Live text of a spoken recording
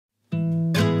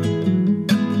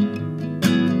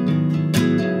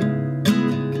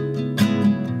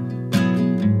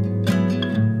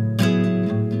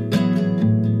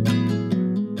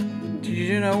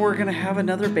gonna have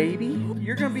another baby?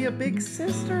 You're gonna be a big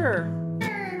sister.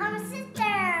 I'm a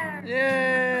sister.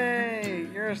 Yay!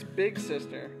 You're a big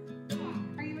sister.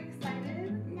 Are you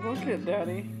excited? Look at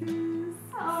Daddy.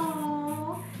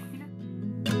 Oh.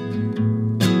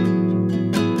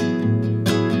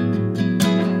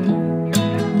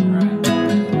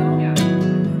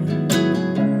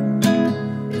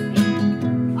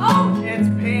 It's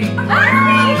pink.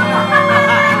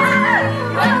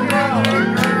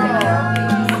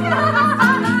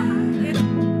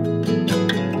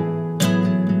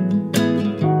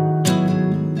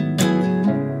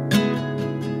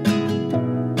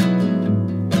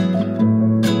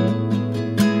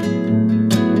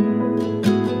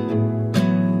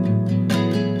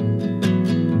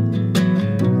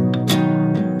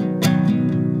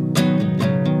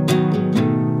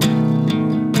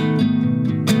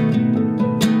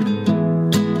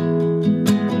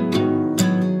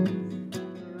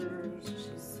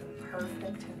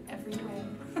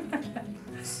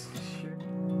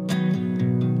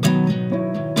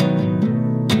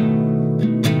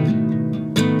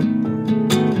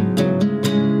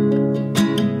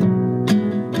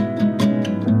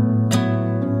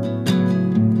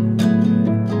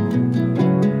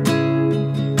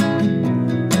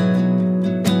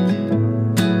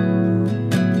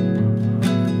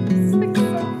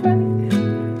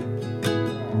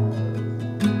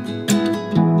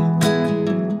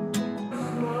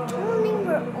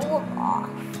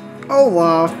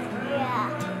 Olaf.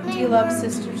 Yeah. Do you love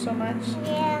sister so much?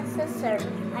 Yeah, sister.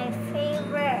 My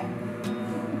favorite.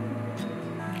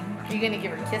 Are you gonna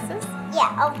give her kisses?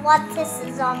 Yeah, a lot of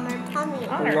kisses on her tummy.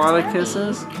 On A her lot of tummy.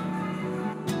 kisses.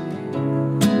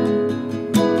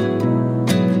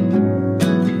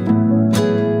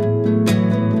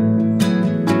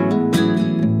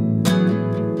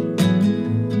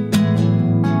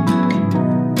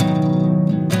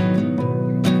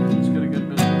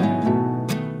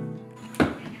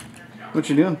 What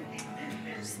you doing?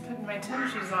 Just putting my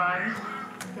tennis shoes on.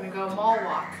 Gonna go mall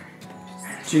walk.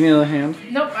 Do you need a hand?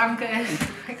 Nope, I'm good.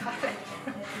 I got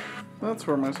it. That's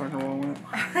where my soccer ball went.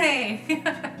 Hey.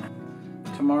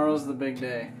 Tomorrow's the big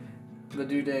day. The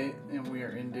due date, and we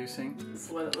are inducing. This is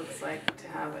what it looks like to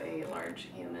have a large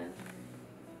human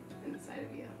inside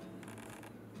of you.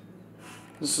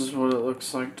 This is what it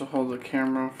looks like to hold a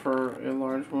camera for a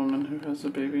large woman who has a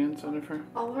baby inside of her.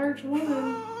 A large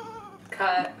woman.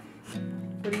 Cut.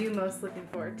 What are you most looking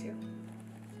forward to?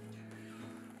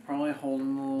 Probably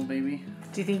holding the little baby.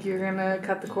 Do you think you're gonna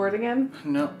cut the cord again?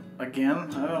 No, again?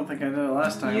 I don't think I did it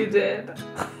last time. You did.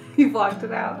 You blocked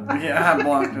it out. Yeah, I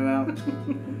blocked it out.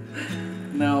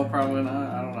 No, probably not.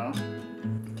 I don't know.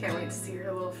 Can't wait to see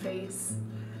her little face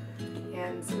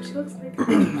and see what she looks like.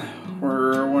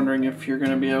 We're wondering if you're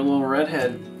going to be a little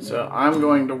redhead. So I'm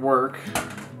going to work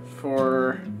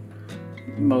for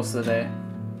most of the day.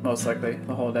 Most likely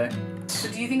the whole day. So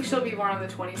do you think she'll be born on the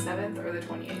 27th or the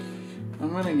 28th?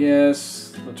 I'm going to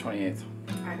guess the 28th.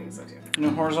 I think so too. You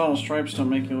know, horizontal stripes don't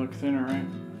make you look thinner,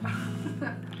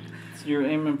 right? So you're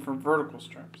aiming for vertical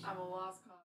stripes. I'm a lost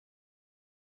cause.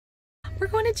 We're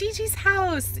going to Gigi's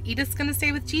house. Edith's gonna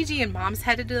stay with Gigi and Mom's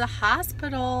headed to the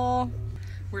hospital.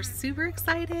 We're super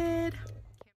excited.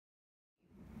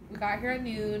 We got here at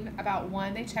noon. About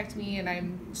 1, they checked me and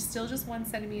I'm still just 1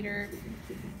 centimeter.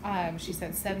 She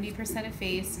said 70%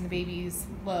 effaced and the baby's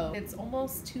low. It's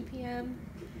almost 2 p.m.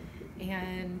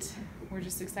 and we're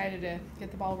just excited to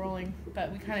get the ball rolling,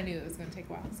 but we kind of knew it was going to take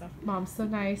a while. So Mom's so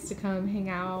nice to come hang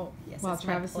out while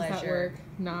Travis is at work,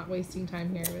 not wasting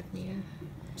time here with me.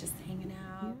 Just hanging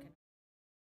out.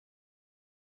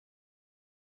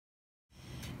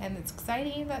 And it's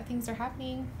exciting that things are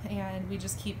happening, and we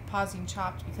just keep pausing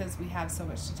Chopped because we have so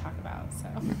much to talk about. So,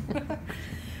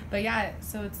 but yeah,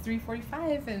 so it's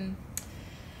 3:45, and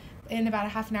in about a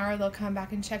half an hour they'll come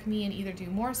back and check me and either do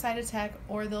more cytotech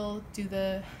or they'll do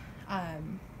the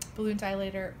balloon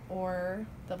dilator or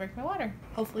they'll break my water.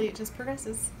 Hopefully it just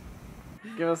progresses.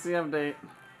 Give us the update.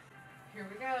 Here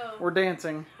we go. We're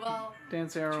dancing. Well,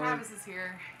 Dancing our way. Travis is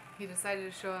here. He decided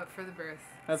to show up for the birth.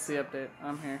 That's the update.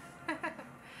 I'm here.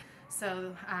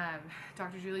 So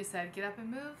Dr. Julie said, get up and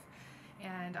move,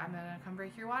 and I'm gonna come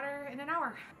break your water in an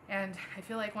hour. And I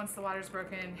feel like once the water's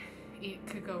broken, it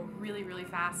could go really, really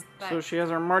fast. But, So she has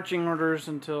her marching orders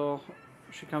until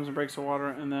she comes and breaks the water,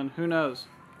 and then who knows?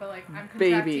 but like I'm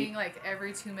Baby. contracting like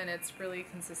every 2 minutes really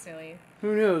consistently.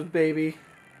 Who knows, baby?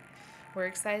 We're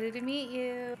excited to meet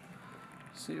you.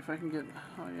 See if I can get,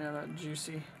 oh yeah, that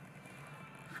juicy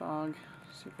fog.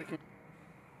 See if I can.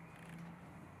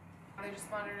 They're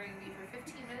just monitoring me for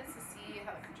 15 minutes to see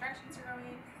how the contractions are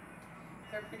going.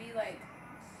 They're pretty like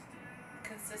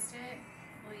consistent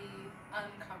definitely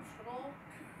uncomfortable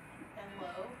and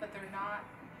low, but they're not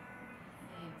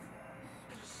painful.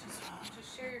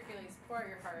 Just share your feelings. Pour out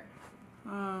your heart.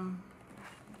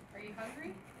 Are you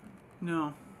hungry?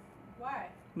 No. Why?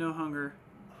 No hunger.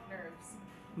 Nerves.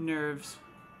 Nerves.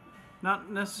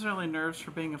 Not necessarily nerves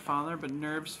for being a father, but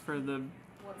nerves for the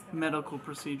What's gonna medical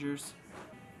procedures.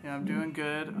 Yeah, I'm doing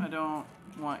good. I don't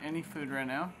want any food right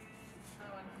now.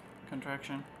 happen?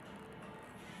 Contraction.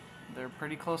 They're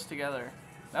pretty close together.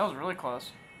 That was really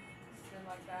close. It's been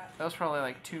like that. That was probably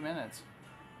like 2 minutes.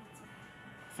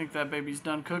 I think that baby's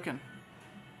done cooking.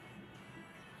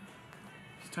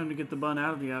 It's time to get the bun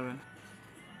out of the oven.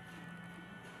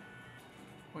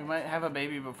 We might have a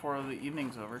baby before the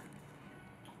evening's over.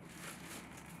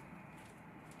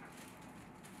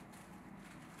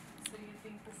 So you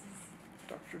think this is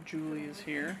Dr. Julie is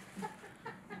here.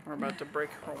 We're about to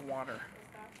break her water,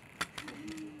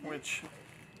 which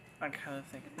I kind of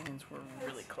think means we're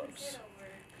really close.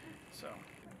 So,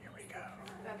 here we go.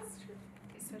 That's true.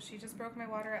 So she just broke my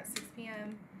water at 6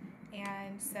 p.m.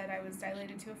 and said I was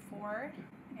dilated to a 4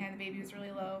 and the baby was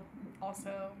really low.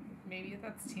 Also, maybe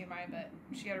that's TMI, but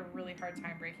she had a really hard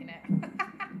time breaking it.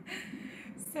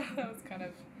 So that was kind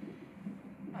of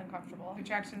uncomfortable.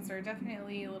 Contractions are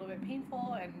definitely a little bit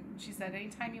painful, and she said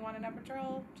anytime you want an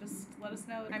epidural, just let us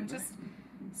know. I'm just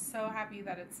so happy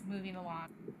that it's moving along.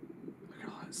 Look at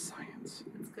all that science.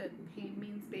 It's good. Pain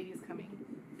means baby's coming.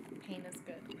 Pain is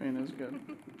good. Pain is good.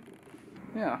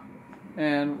 Yeah.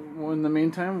 And in the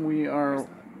meantime, we are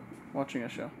watching a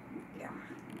show. Yeah.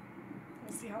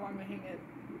 We'll see how long we hang it.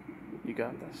 You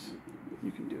got this.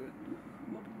 You can do it.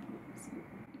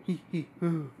 Hee hee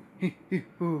hoo. Hee hee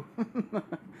hoo.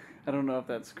 I don't know if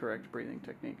that's correct breathing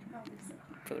technique. I don't think so.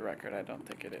 For the record, I don't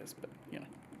think it is, but you know.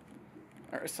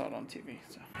 I saw it on TV,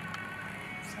 so.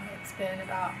 So it's been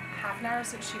about half an hour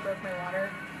since she broke my water.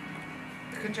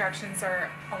 The contractions are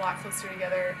a lot closer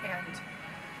together and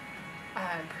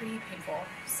pretty painful,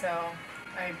 so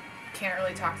I can't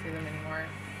really talk through them anymore.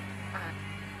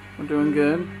 We're doing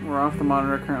good. We're off the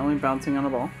monitor currently, bouncing on a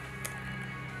ball.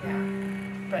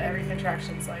 Yeah, but every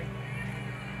contraction's like...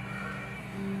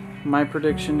 My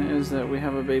prediction is that we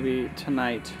have a baby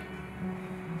tonight.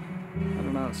 I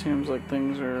don't know, it seems like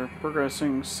things are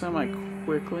progressing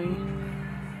semi-quickly.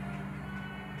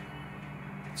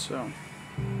 So,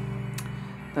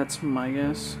 that's my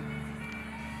guess.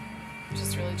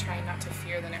 Just really trying not to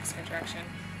fear the next contraction.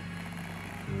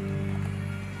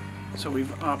 So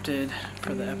we've opted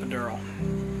for the epidural.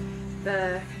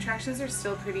 The contractions are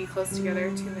still pretty close together,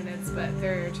 2 minutes, but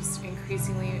they're just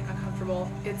increasingly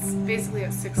uncomfortable. It's basically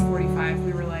at 6:45.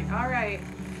 We were like, all right.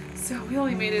 So we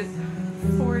only made it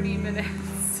 40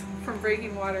 minutes from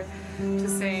breaking water to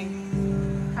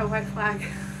saying a white flag.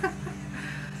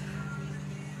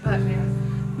 But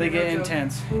man, They get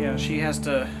intense. Yeah, she has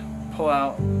to pull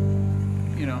out,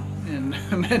 you know, in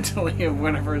mentally of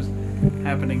whatever's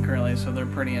happening currently, so they're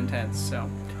pretty intense. So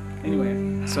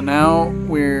anyway, so now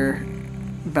we're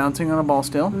bouncing on a ball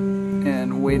still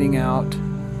and waiting out.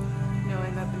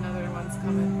 knowing that another one's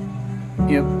coming.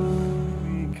 Yep.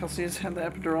 Kelsey's had the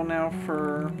epidural now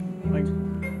for like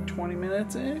 20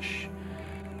 minutes-ish,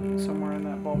 somewhere in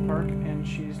that ballpark, and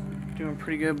she's doing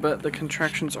pretty good, but the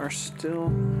contractions are still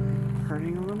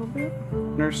hurting a little bit.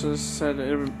 Nurses said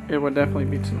it would definitely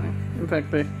be tonight. In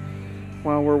fact,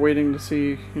 while we're waiting to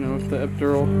see, you know, if the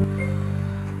epidural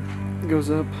goes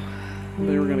up,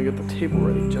 they were gonna get the table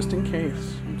ready just in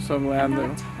case. I'm so glad I'm though.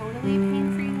 not totally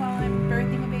pain-free while I'm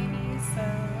birthing a baby,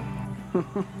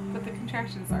 so... But the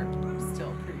contractions are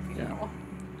still pretty painful.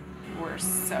 Yeah. We're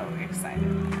so excited.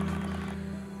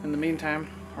 In the meantime,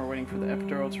 we're waiting for the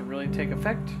epidural to really take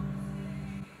effect.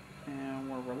 And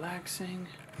we're relaxing.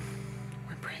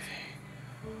 We're breathing.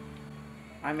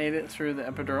 I made it through the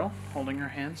epidural, holding her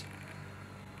hands,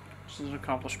 which is an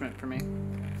accomplishment for me.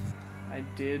 I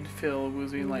did feel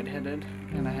woozy and lightheaded,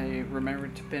 and I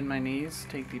remembered to bend my knees,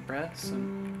 take deep breaths,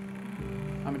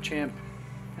 and I'm a champ.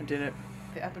 I did it.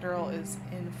 The epidural is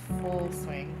in full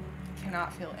swing.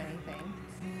 Cannot feel anything.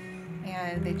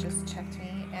 And they just checked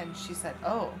me, and she said,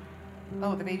 oh,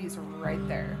 the baby's right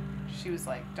there. She was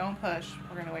like, don't push.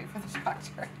 We're going to wait for the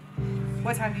doctor.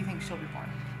 What time do you think she'll be born?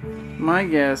 My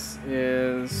guess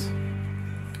is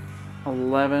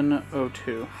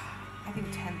 11:02. I think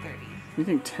 10:30. You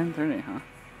think 10:30, huh?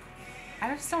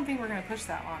 I just don't think we're going to push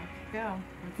that long. Go.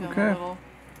 I'm feeling Okay. a little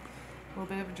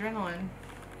bit of adrenaline.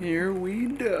 Here we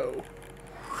go.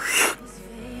 His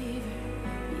favor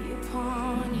be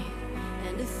upon you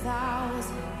and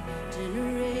 1,000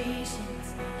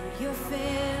 generations, and your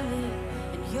family,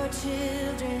 and your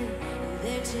children, and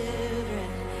their children,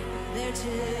 and their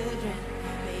children.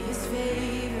 May His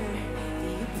favor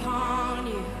be upon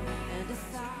you and a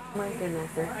thousand. Oh my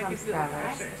goodness, there comes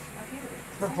Travis.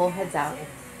 Her whole head's out.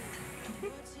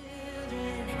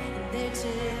 Children and their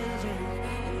children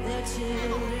and their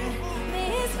children. May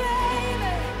His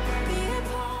favor be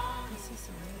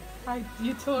upon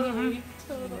You totally.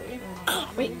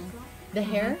 Wait, the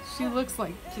hair? She looks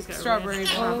like she's got strawberry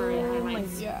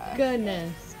highlights. Yeah.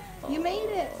 Goodness. You made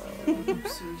it.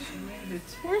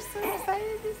 We're so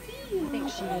excited to see you. I think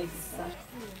she needs such.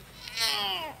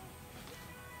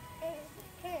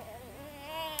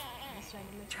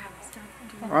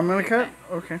 I'm gonna cut?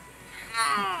 Okay.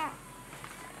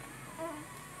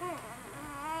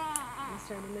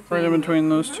 Right in between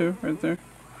those two, right there.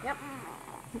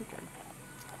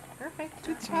 Perfect.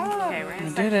 Good job. Okay, I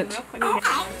did it. He's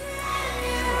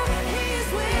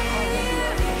with you.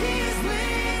 He's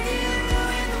with you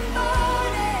in the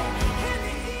morning.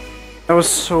 That was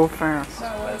so fast.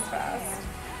 That was fast.